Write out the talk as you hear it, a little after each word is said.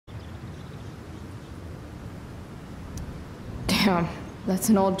Damn, that's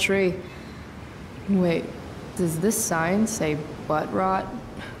an old tree. Wait, does this sign say butt rot?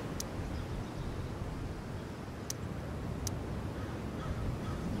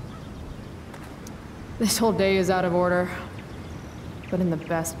 This whole day is out of order, but in the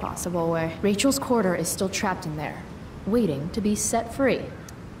best possible way. Rachel's quarter is still trapped in there, waiting to be set free.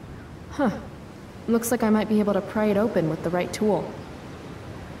 Huh. Looks like I might be able to pry it open with the right tool.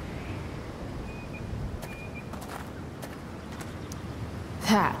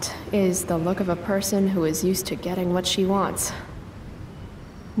 That is the look of a person who is used to getting what she wants.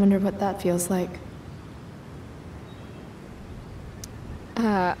 Wonder what that feels like.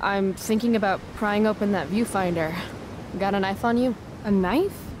 I'm thinking about prying open that viewfinder. Got a knife on you? A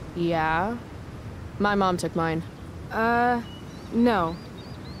knife? Yeah. My mom took mine. No.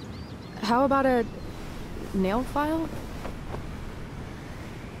 How about a nail file?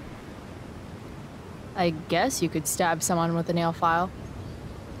 I guess you could stab someone with a nail file.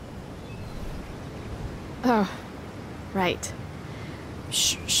 Oh, right.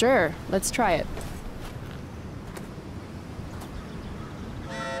 Sure, let's try it.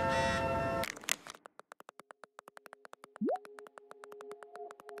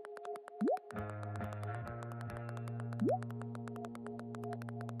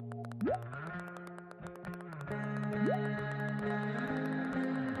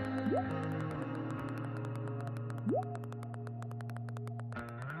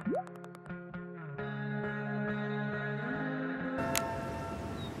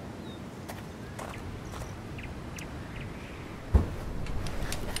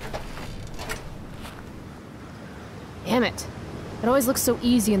 Damn it. It always looks so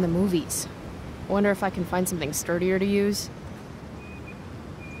easy in the movies. Wonder if I can find something sturdier to use.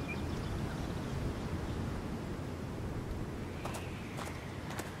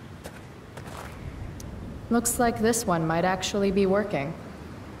 Looks like this one might actually be working.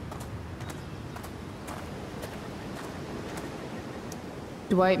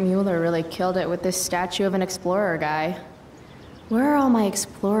 Dwight Mueller really killed it with this statue of an explorer guy. Where are all my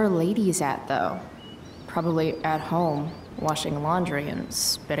explorer ladies at, though? Probably at home, washing laundry and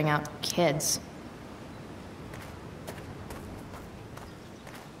spitting out kids.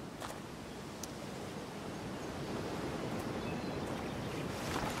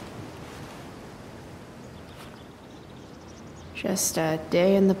 Just a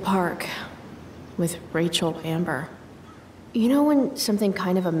day in the park with Rachel Amber. You know when something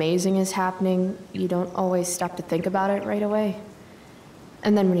kind of amazing is happening, you don't always stop to think about it right away?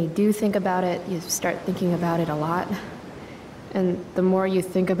 And then when you do think about it, you start thinking about it a lot. And the more you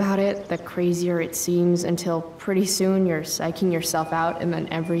think about it, the crazier it seems until pretty soon you're psyching yourself out and then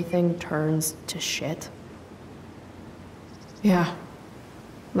everything turns to shit. Yeah,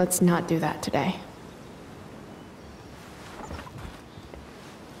 let's not do that today.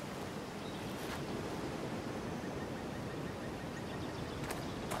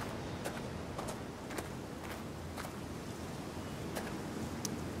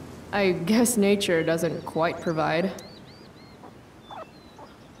 I guess nature doesn't quite provide.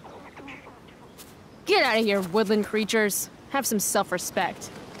 Get out of here, woodland creatures. Have some self-respect.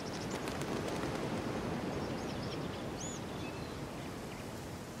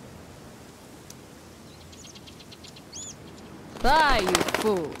 Ah, you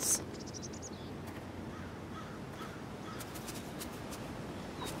fools.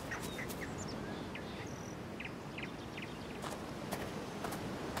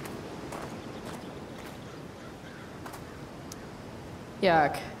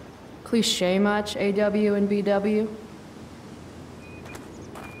 Yuck. Cliche much, AW and BW?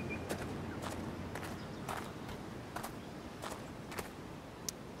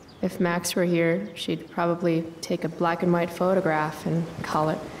 If Max were here, she'd probably take a black and white photograph and call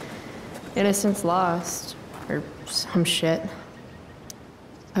it Innocence Lost, or some shit.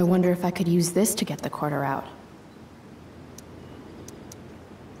 I wonder if I could use this to get the quarter out.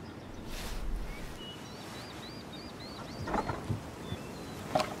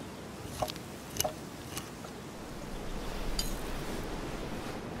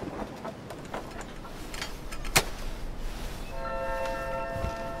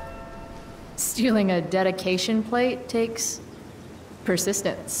 Stealing a dedication plate takes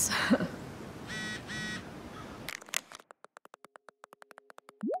persistence.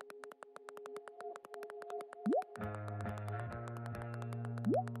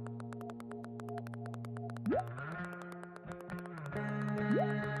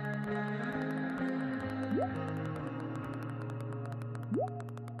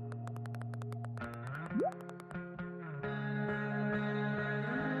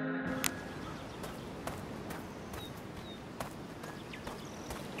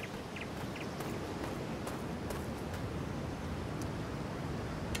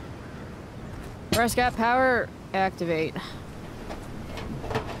 Prescott power, activate.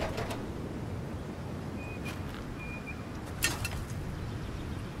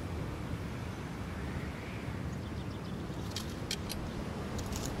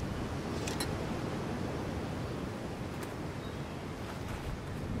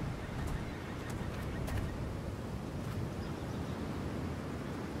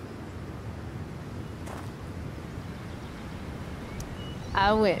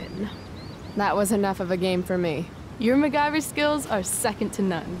 I win. That was enough of a game for me. Your MacGyver skills are second to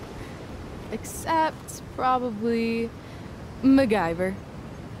none. Except, probably, MacGyver.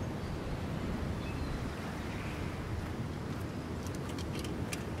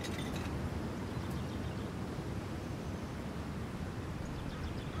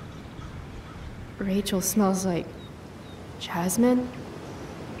 Rachel smells like jasmine?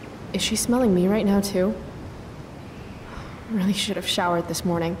 Is she smelling me right now, too? Really should have showered this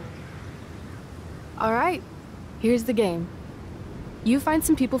morning. All right, here's the game. You find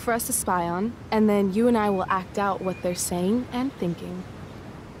some people for us to spy on, and then you and I will act out what they're saying and thinking.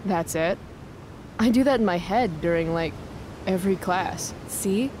 That's it? I do that in my head during, like, every class.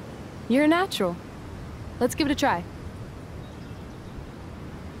 See? You're a natural. Let's give it a try.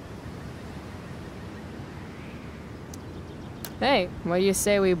 Hey, what do you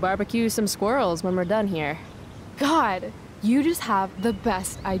say we barbecue some squirrels when we're done here? God, you just have the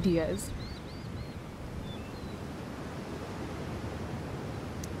best ideas.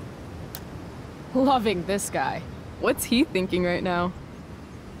 Loving this guy. What's he thinking right now?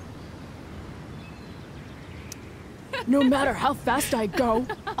 No matter how fast I go,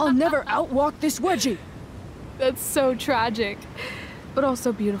 I'll never outwalk this wedgie. That's so tragic, but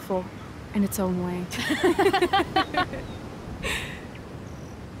also beautiful in its own way.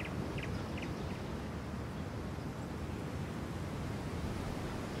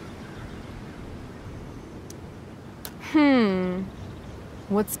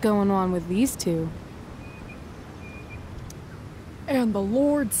 What's going on with these two? And the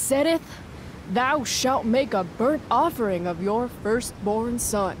Lord saith, Thou shalt make a burnt offering of your firstborn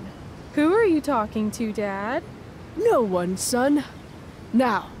son. Who are you talking to, Dad? No one, son.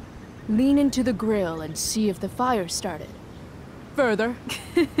 Now, lean into the grill and see if the fire started. Further.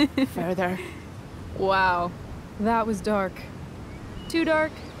 Further. Wow, that was dark. Too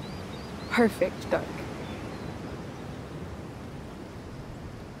dark? Perfect dark.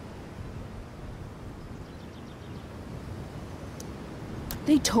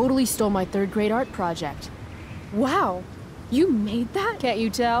 They totally stole my third grade art project. Wow, you made that? Can't you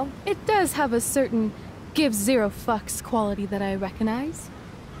tell? It does have a certain give zero fucks quality that I recognize.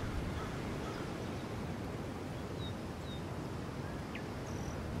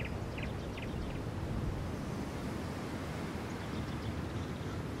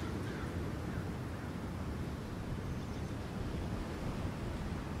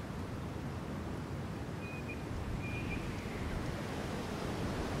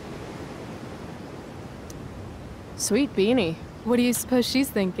 Sweet beanie. What do you suppose she's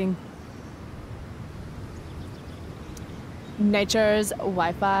thinking? Nature's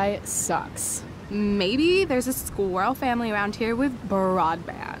Wi-Fi sucks. Maybe there's a squirrel family around here with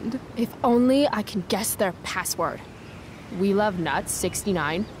broadband. If only I can guess their password. We love nuts,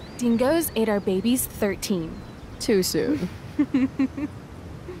 69. Dingoes ate our babies, 13. Too soon.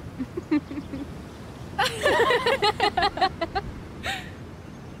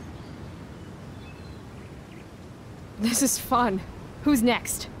 This is fun. Who's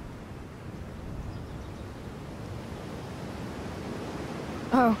next?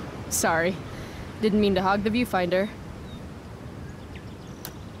 Oh, sorry. Didn't mean to hog the viewfinder.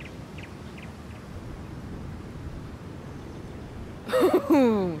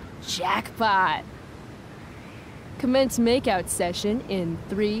 Ooh, jackpot. Commence makeout session in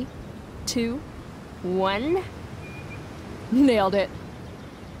 3, 2, 1. Nailed it.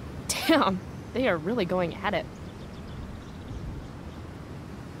 Damn, they are really going at it.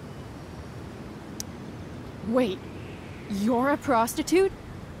 Wait, you're a prostitute?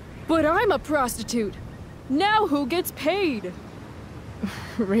 But I'm a prostitute! Now who gets paid?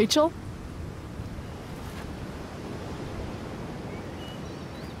 Rachel?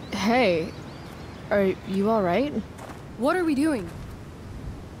 Hey, are you alright? What are we doing?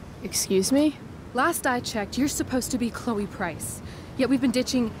 Excuse me? Last I checked, you're supposed to be Chloe Price. Yet we've been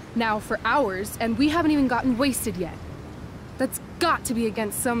ditching now for hours, and we haven't even gotten wasted yet. That's got to be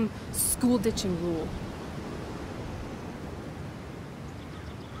against some school ditching rule.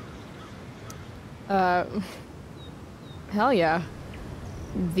 Hell yeah.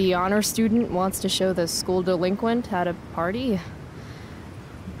 The honor student wants to show the school delinquent how to party?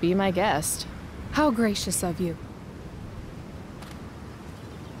 Be my guest. How gracious of you.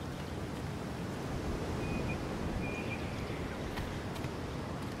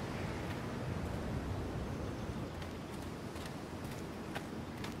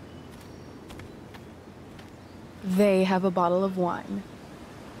 They have a bottle of wine.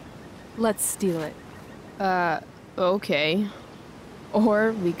 Let's steal it. Okay.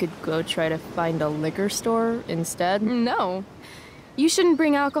 Or we could go try to find a liquor store instead. No. You shouldn't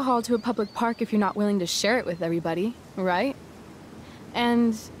bring alcohol to a public park if you're not willing to share it with everybody, right?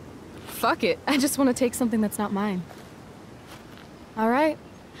 And fuck it, I just want to take something that's not mine. All right,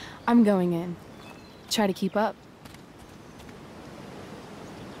 I'm going in. Try to keep up.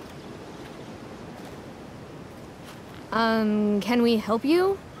 Can we help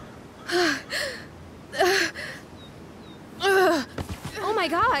you? Oh my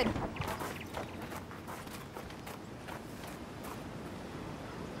god!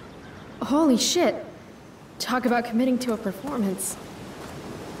 Holy shit. Talk about committing to a performance.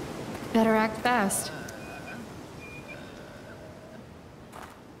 Better act fast.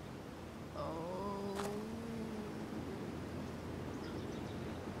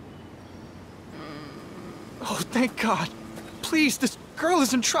 Oh, thank God. Please, this girl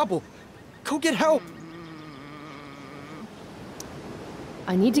is in trouble. Go get help.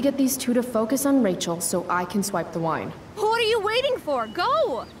 I need to get these two to focus on Rachel so I can swipe the wine. What are you waiting for?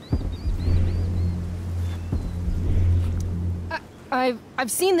 Go! I've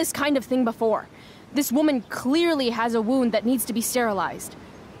seen this kind of thing before. This woman clearly has a wound that needs to be sterilized.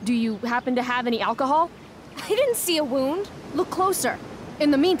 Do you happen to have any alcohol? I didn't see a wound. Look closer. In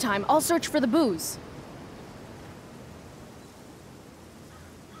the meantime, I'll search for the booze.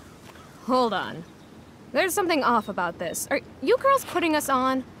 Hold on. There's something off about this. Are you girls putting us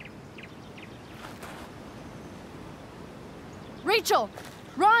on? Rachel!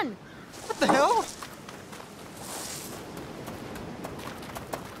 Run! What the hell?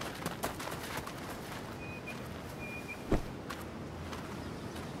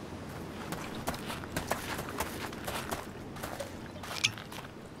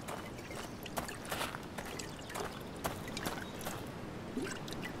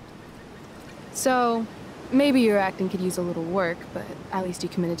 So, maybe your acting could use a little work, but at least you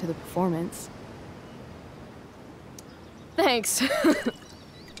committed to the performance. Thanks.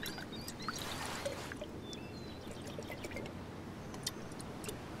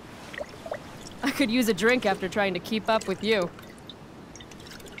 I could use a drink after trying to keep up with you.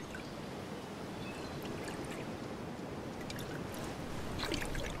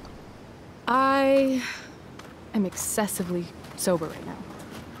 I am excessively sober right now.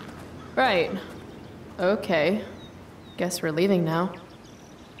 Right. Okay. Guess we're leaving now.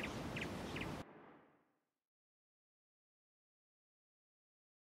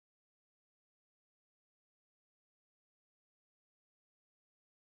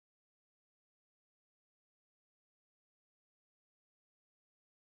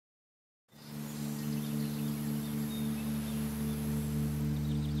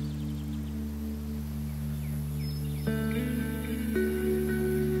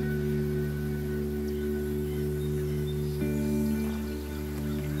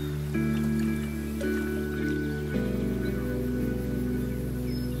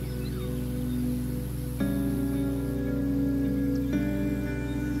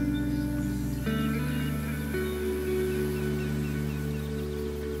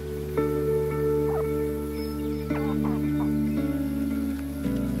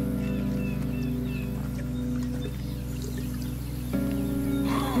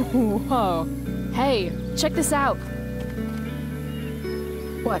 Whoa. Hey, check this out.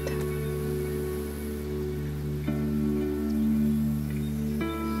 What?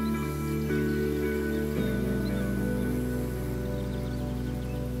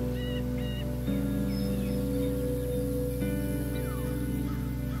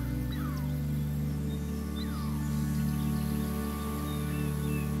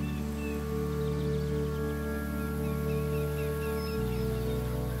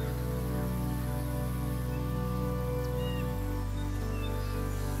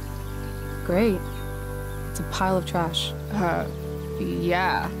 Great. It's a pile of trash.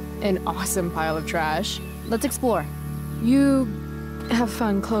 Yeah. An awesome pile of trash. Let's explore. You have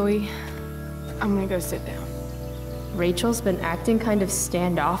fun, Chloe. I'm gonna go sit down. Rachel's been acting kind of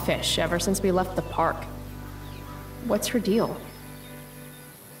standoffish ever since we left the park. What's her deal?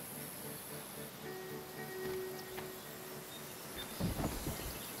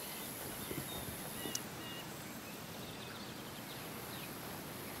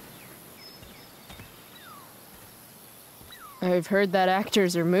 I've heard that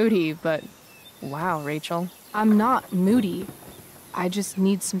actors are moody, but Wow, Rachel. I'm not moody. I just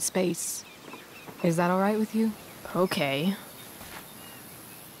need some space. Is that all right with you? Okay.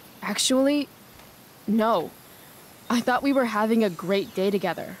 Actually, no. I thought we were having a great day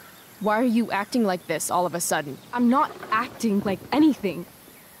together. Why are you acting like this all of a sudden? I'm not acting like anything.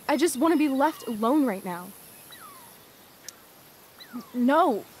 I just want to be left alone right now.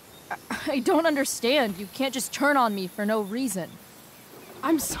 No, I don't understand. You can't just turn on me for no reason.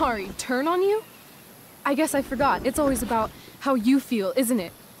 I'm sorry, turn on you? I guess I forgot. It's always about how you feel, isn't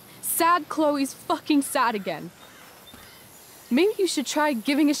it? Sad Chloe's fucking sad again. Maybe you should try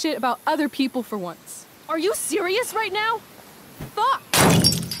giving a shit about other people for once. Are you serious right now? Fuck!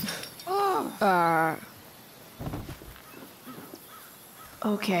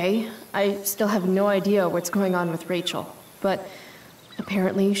 Okay, I still have no idea what's going on with Rachel, but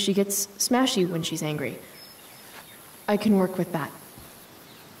apparently she gets smashy when she's angry. I can work with that.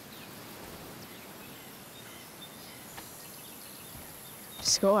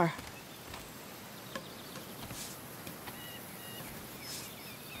 Score.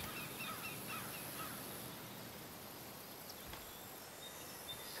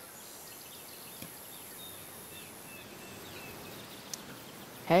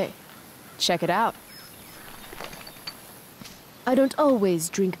 Hey, check it out. I don't always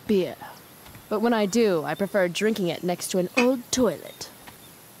drink beer, but when I do, I prefer drinking it next to an old toilet.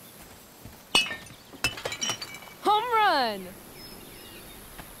 Home run!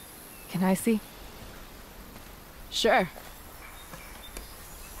 Can I see? Sure.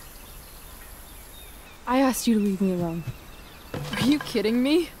 I asked you to leave me alone. Are you kidding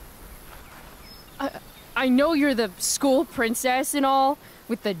me? I know you're the school princess and all,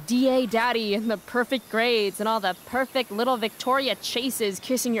 with the DA daddy and the perfect grades and all the perfect little Victoria chases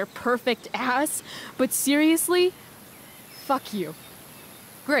kissing your perfect ass, but seriously, fuck you.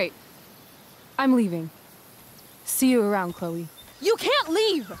 Great. I'm leaving. See you around, Chloe. You can't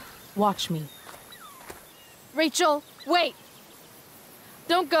leave! Watch me. Rachel, wait!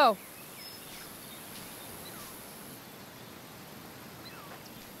 Don't go!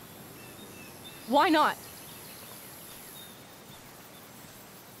 Why not?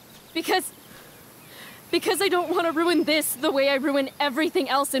 Because I don't want to ruin this the way I ruin everything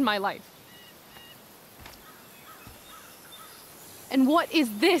else in my life. And what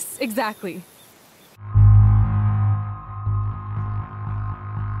is this exactly?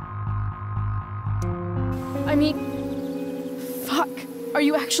 I mean, fuck. Are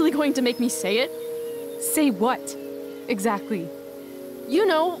you actually going to make me say it? Say what? Exactly. You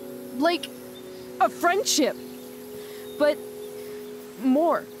know, like a friendship. But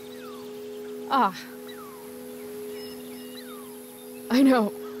more. Ah. I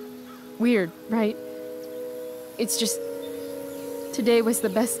know. Weird, right? It's just today was the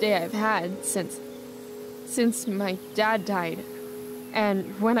best day I've had since my dad died.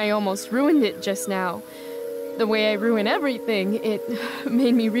 And when I almost ruined it just now, the way I ruin everything, it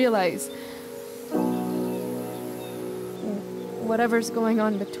made me realize whatever's going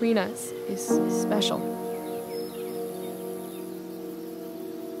on between us is special.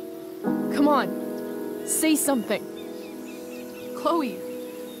 Come on, say something. Chloe,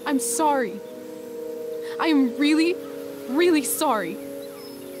 I'm sorry. I am really, really sorry.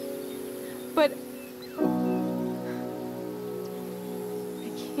 But I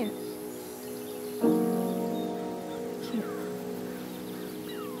can't.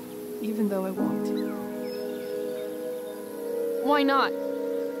 Even though I want to. Why not?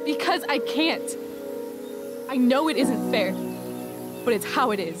 Because I can't. I know it isn't fair, but it's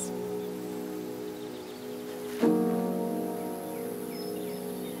how it is.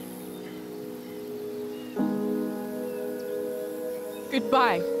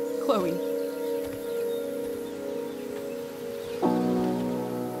 Goodbye, Chloe.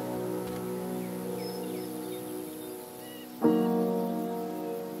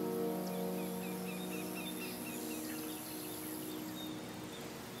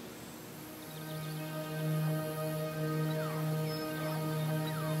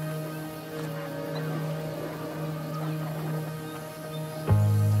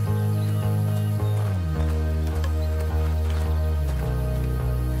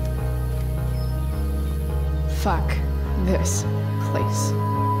 Fuck this place.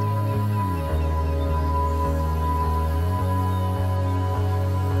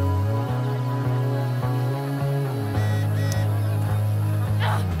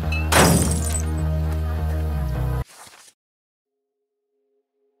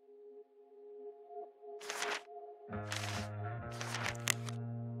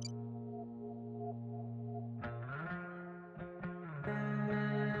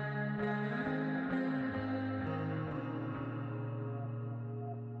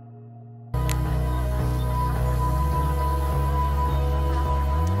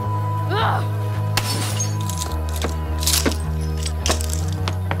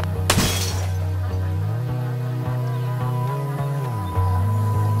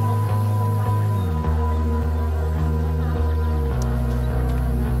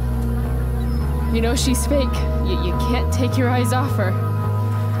 You know she's fake. You can't take your eyes off her.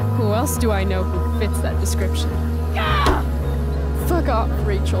 Who else do I know who fits that description? Fuck off,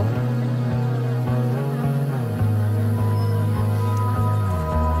 Rachel.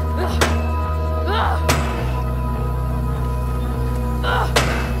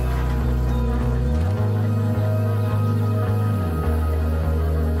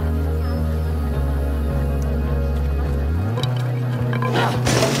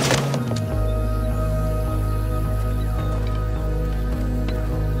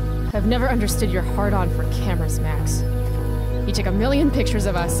 I've never understood your hard-on for cameras, Max. You took a million pictures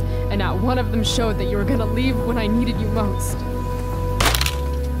of us, and not one of them showed that you were gonna leave when I needed you most.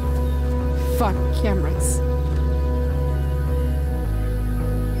 Fuck cameras.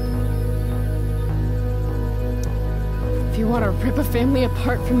 If you want to rip a family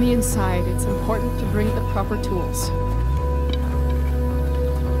apart from the inside, it's important to bring the proper tools.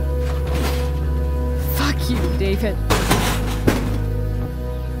 Fuck you, David.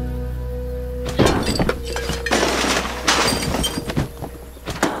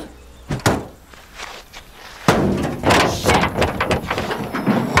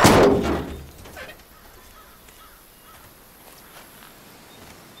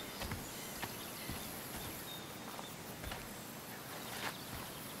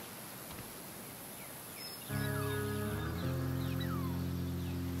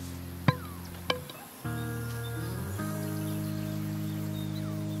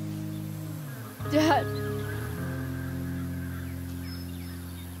 Dad.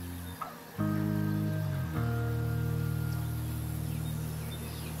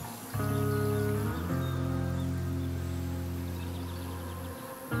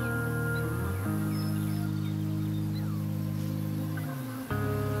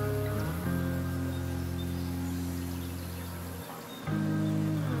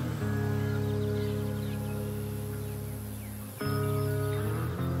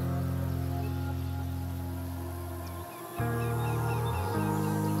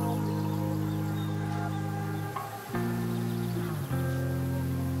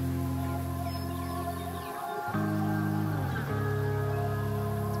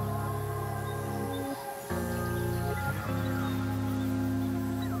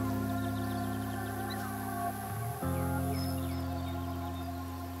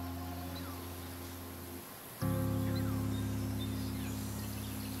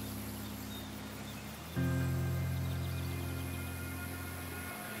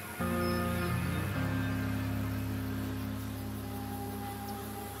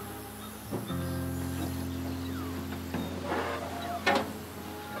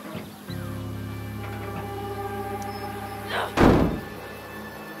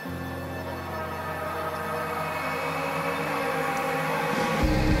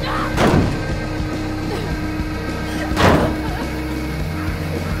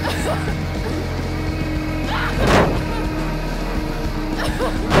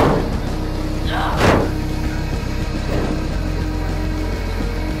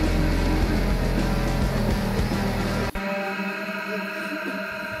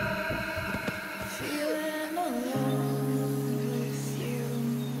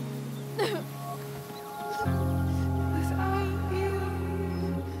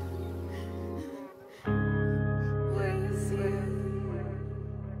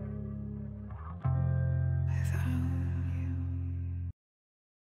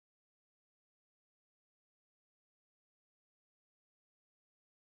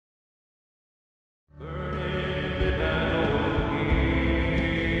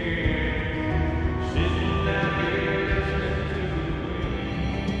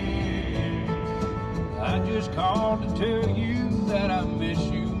 Called to tell you that I miss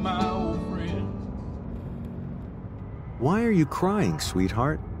you, my old friend. Why are you crying,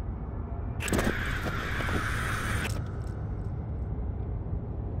 sweetheart?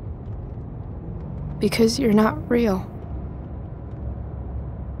 Because you're not real.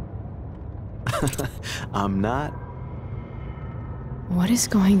 I'm not. What is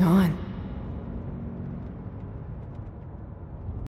going on?